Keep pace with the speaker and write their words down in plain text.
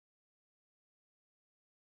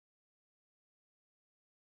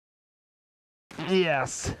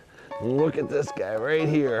Yes. Look at this guy right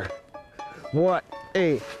here. What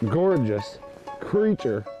a gorgeous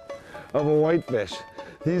creature of a whitefish.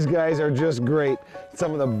 These guys are just great.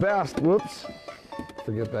 Some of the best. Whoops.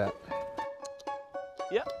 Forget that.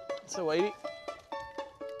 Yep, it's a whitey.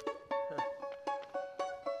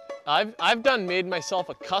 I've made myself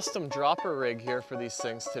a custom dropper rig here for these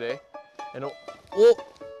things today. And oh,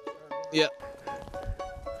 yeah.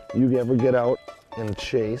 You ever get out and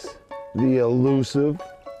chase the elusive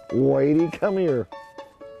whitey? Come here.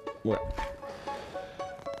 Well.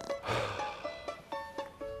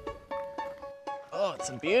 Oh, it's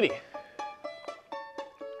a beauty.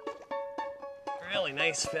 Really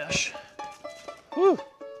nice fish. Whew.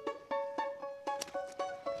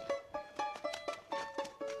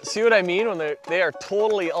 See what I mean when they are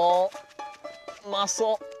totally all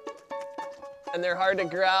muscle and they're hard to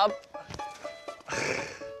grab?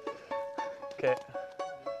 Okay,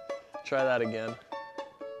 try that again.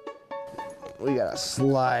 We gotta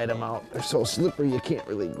slide them out. They're so slippery you can't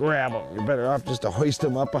really grab them. You're better off just to hoist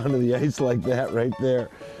them up onto the ice like that right there.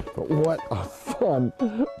 But what a fun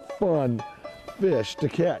fish to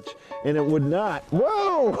catch. And it would not,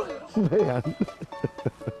 whoa, man.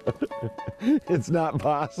 It's not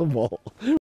possible.